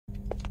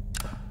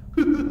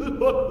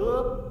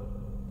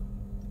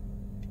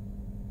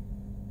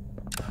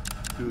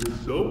Does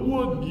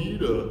someone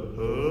need a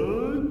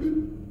hug?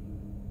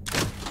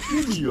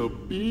 Give me a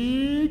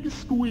big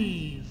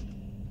squeeze.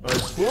 I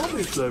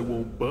promise I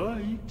won't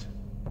bite.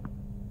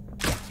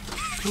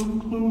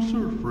 Come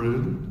closer,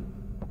 friend.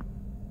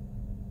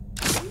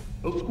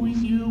 I'll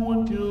squeeze you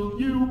until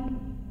you...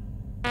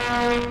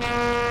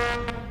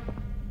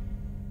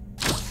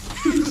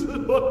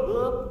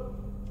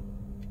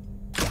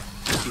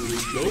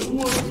 Does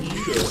someone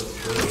need a hug?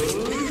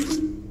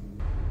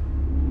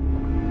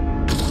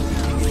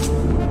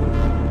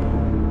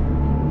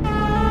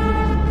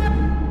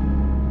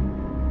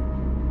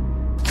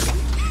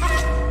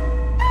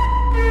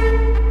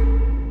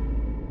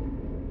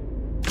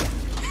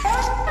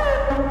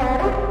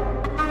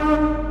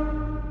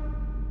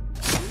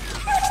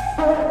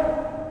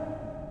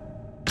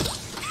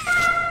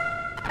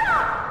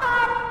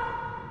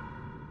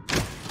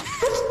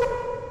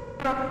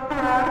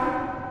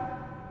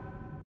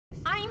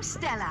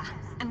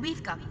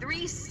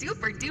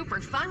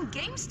 Super fun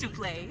games to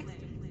play.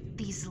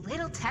 These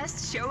little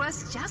tests show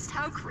us just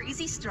how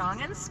crazy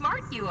strong and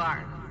smart you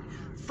are.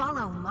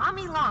 Follow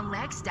Mommy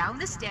Longlegs down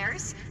the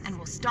stairs and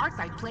we'll start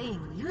by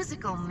playing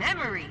Musical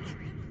Memory.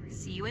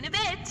 See you in a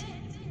bit.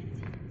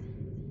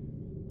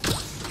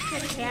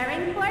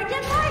 Preparing for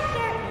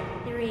departure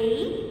in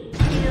 3, 2,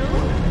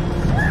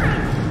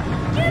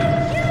 1.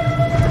 Choo-choo!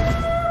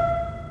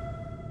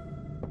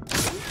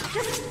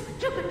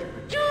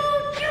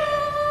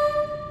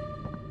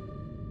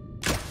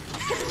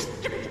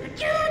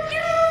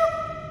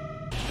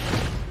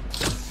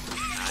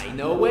 I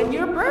know when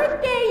your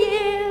birthday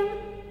is!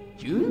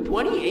 June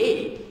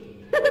 28th.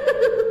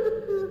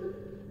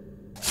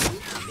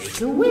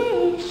 Make a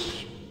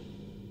wish.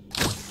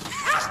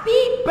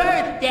 Happy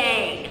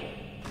birthday!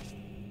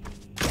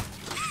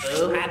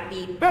 Oh,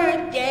 happy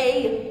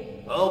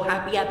birthday! Oh,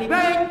 happy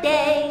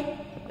birthday!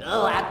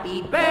 Oh,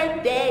 happy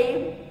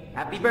birthday!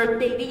 Happy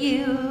birthday to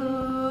you!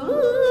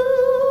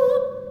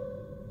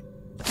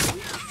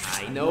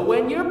 I know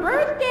when your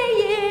birthday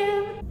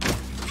is!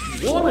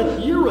 Wanna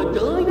hear a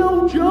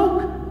dino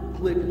joke?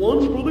 Click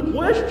once for the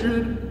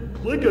question,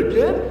 click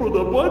again for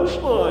the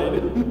punchline.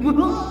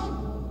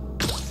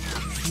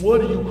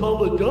 What do you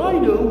call a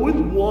dino with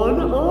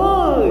one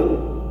eye?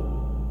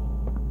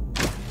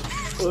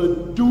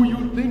 Do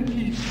you think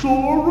he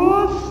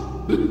saw us?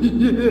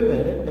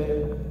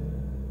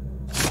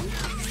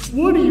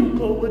 What do you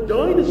call a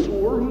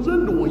dinosaur who's a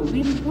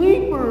noisy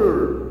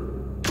sleeper?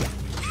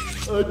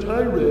 A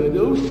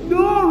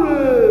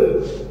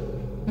Tyrannosaurus!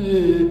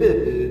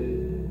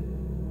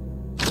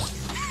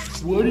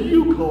 What do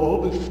you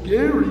call the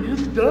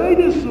scariest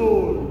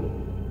dinosaur?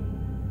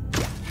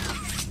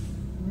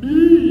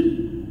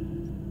 Me!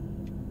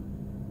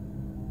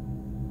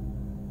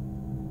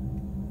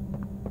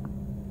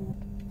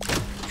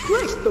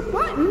 Click the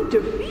button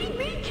to feed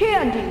me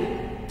candy!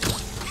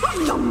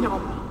 Nom nom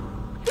nom!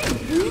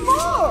 Feed me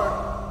more!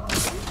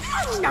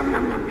 Nom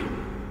nom nom nom!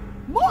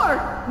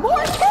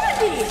 More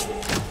candy!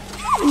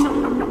 Nom nom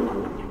nom nom nom!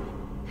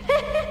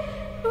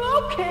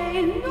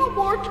 Okay, no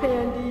more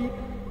candy.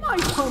 My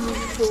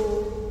tummy's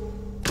full.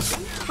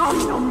 Nom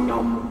nom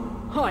nom.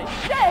 I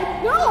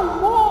said no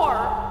more.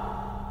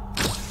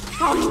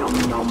 Nom nom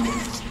nom.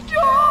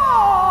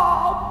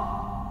 Stop!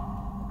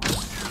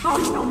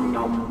 Nom nom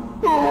nom.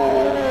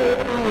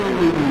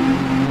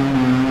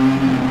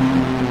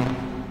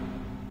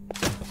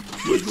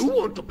 Do you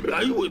want to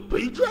play with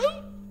PJ?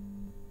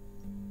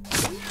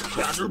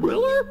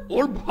 Caterpillar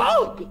or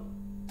Bug?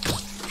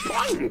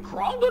 I'm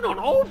crawling on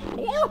all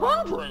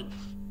 400s.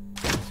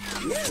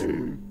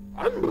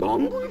 I'm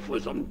hungry for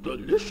some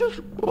delicious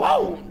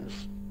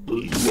bones. Do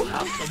you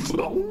have some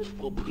bones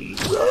for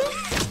pizza?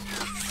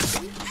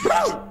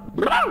 Brown,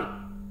 brown.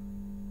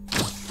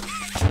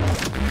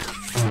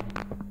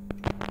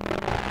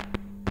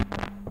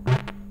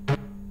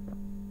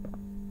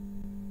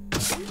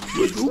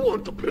 Do you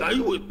want to play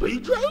with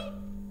PJ?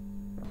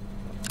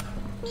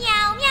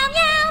 Meow, meow,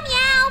 meow,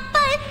 meow,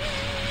 buzz.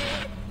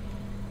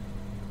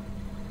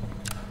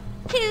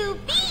 To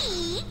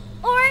be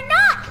or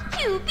not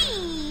to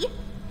be?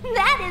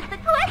 That is the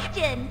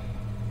question.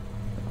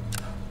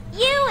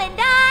 You and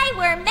I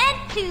were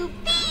meant to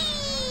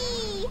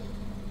be.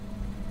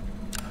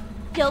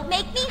 Don't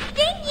make me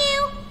sting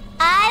you.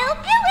 I'll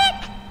do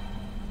it.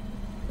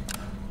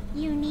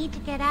 You need to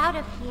get out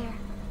of here.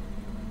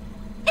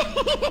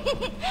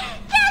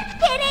 Just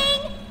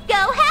kidding.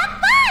 Go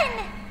have fun.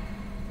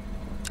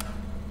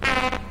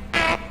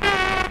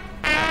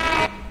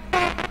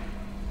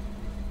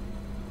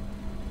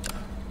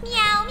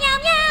 Meow, meow,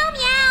 meow,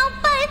 meow,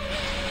 buzz.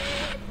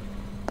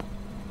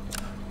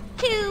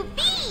 To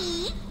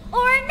be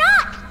or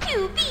not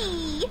to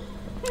be?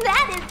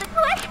 That is the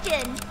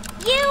question.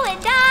 You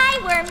and I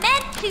were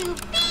meant to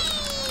be.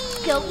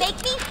 Don't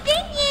make me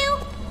sting you.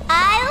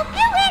 I'll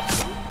do it.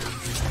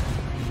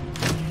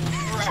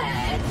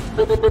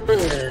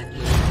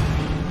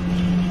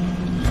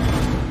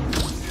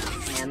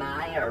 Am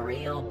I a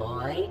real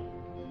boy?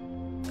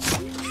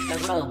 The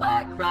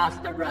robot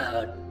crossed the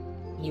road.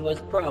 He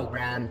was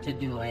programmed to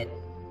do it.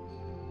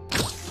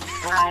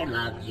 I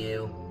love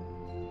you.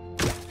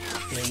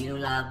 Do you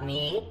love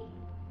me?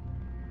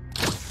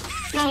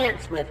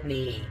 Dance with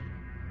me.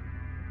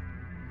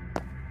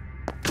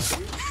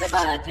 The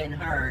button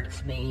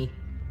hurts me.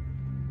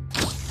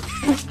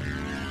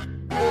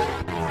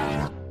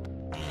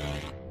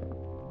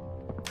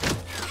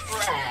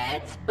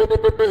 Let's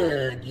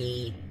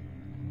boogie.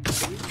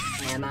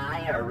 Am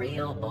I a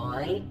real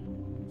boy?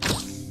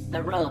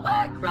 The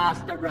robot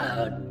crossed the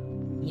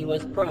road. He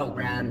was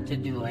programmed to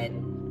do it.